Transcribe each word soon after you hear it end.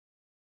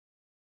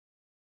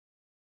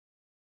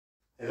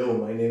Hello,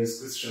 my name is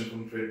Christian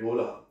from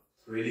TradeVola,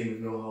 trading with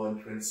know-how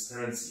and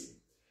transparency.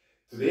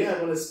 Today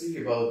I want to speak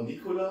about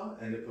Nikola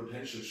and a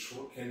potential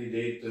short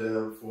candidate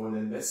for an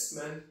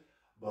investment.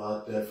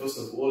 But first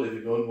of all, if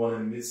you don't want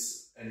to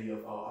miss any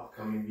of our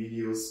upcoming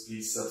videos,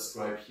 please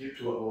subscribe here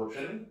to our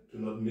channel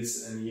to not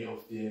miss any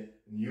of the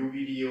new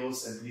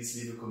videos, and please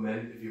leave a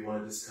comment if you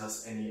want to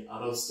discuss any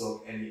other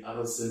stock, any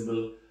other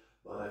symbol.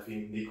 But I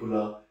think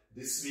Nikola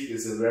this week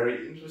is a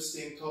very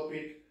interesting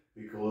topic,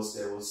 because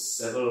there was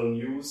several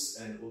news,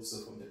 and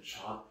also from the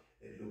chart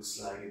it looks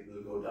like it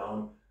will go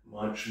down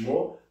much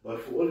more.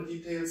 But for all the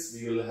details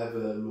we will have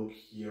a look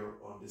here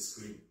on the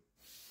screen.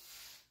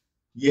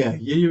 Yeah,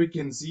 here you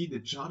can see the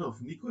chart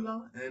of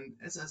Nikola, and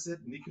as I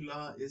said,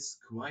 Nikola is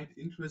quite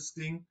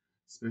interesting,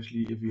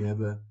 especially if you have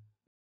a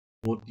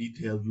more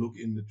detailed look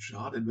in the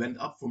chart. It went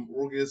up from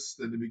August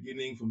at the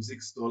beginning from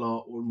 $6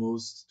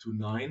 almost to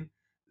 $9.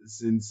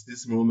 Since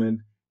this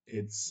moment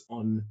it's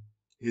on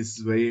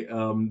his way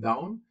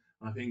down.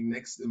 I think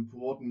next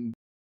important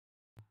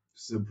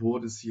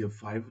support is here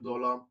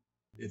 $5.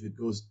 If it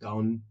goes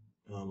down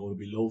or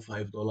below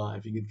 $5,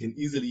 I think it can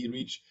easily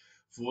reach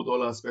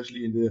 $4,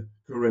 especially in the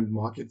current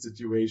market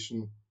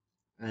situation,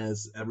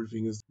 as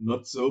everything is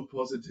not so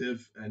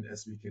positive. And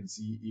as we can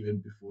see, even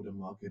before the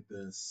market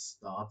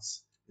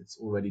starts, it's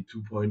already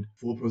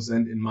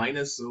 2.4% in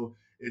minus. So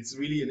it's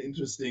really an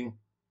interesting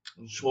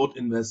short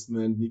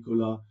investment,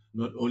 Nikola,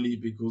 not only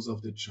because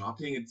of the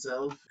charting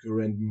itself,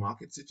 current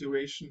market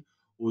situation.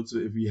 Also,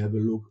 if we have a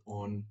look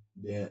on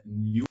the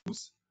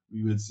news,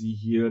 we will see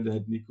here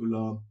that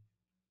Nikola,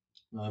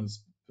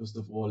 first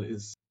of all,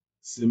 is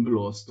symbol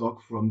or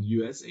stock from the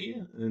USA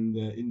in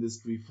the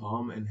industry,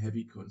 farm and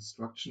heavy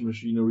construction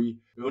machinery.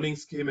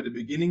 Earnings came at the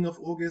beginning of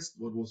August,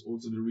 what was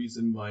also the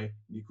reason why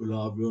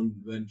Nikola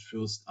went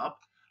first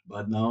up.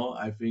 But now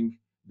I think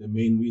the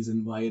main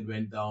reason why it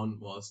went down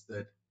was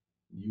that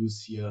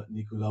news here,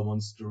 Nikola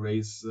wants to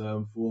raise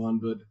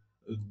 $400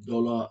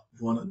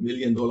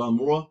 million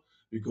more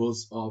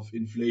because of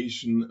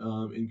inflation,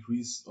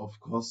 increase of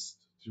cost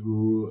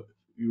through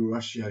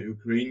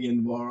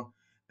Russia-Ukrainian war.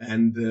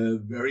 And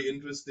very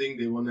interesting,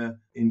 they want to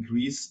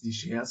increase the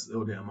shares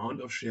or the amount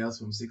of shares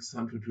from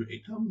 600 to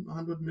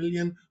 800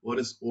 million, what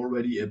is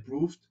already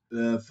approved.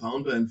 The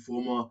founder and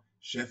former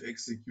chief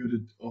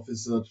executive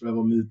officer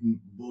Trevor Milton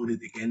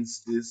voted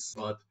against this,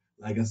 but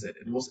like I said,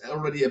 it was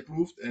already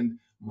approved, and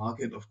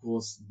market of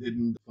course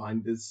didn't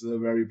find this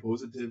very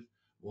positive,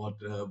 what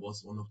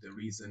was one of the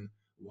reasons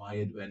why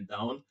it went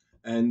down.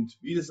 And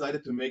we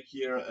decided to make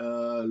here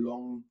a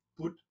long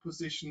put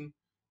position.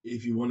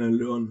 If you want to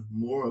learn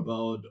more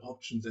about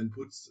options and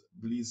puts,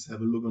 please have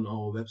a look on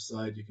our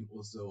website. You can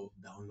also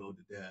download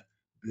the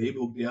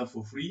playbook there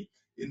for free.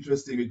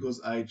 Interesting,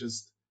 because I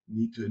just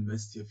need to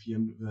invest here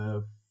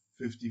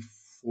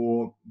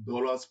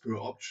 $54 per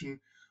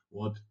option,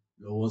 what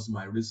lowers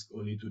my risk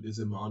only to this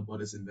amount what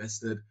is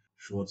invested.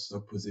 Short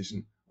stock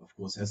position of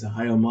course has a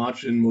higher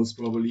margin most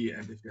probably,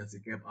 and if there's a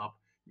gap up,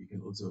 you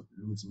can also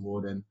lose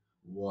more than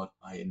what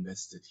I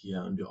invested here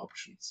on the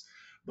options.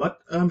 But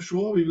I'm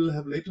sure we will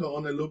have later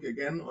on a look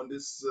again on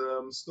this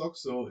stock.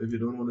 So if you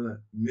don't want to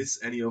miss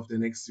any of the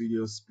next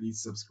videos,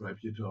 please subscribe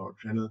here to our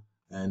channel,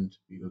 and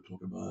we will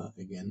talk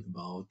again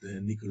about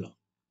Nikola.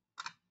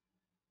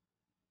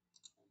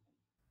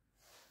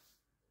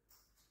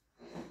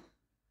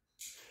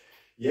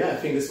 Yeah, I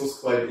think this was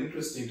quite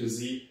interesting to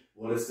see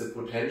what is the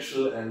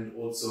potential and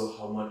also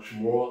how much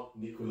more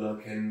Nikola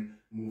can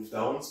move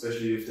down,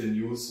 especially with the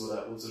news, what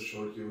I also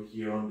showed you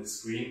here on the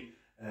screen.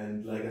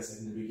 And like I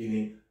said in the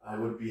beginning, I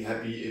would be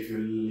happy if you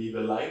leave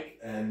a like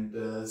and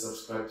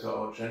subscribe to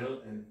our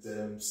channel,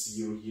 and see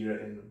you here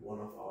in one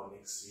of our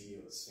next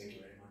videos. Thank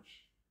you very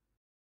much.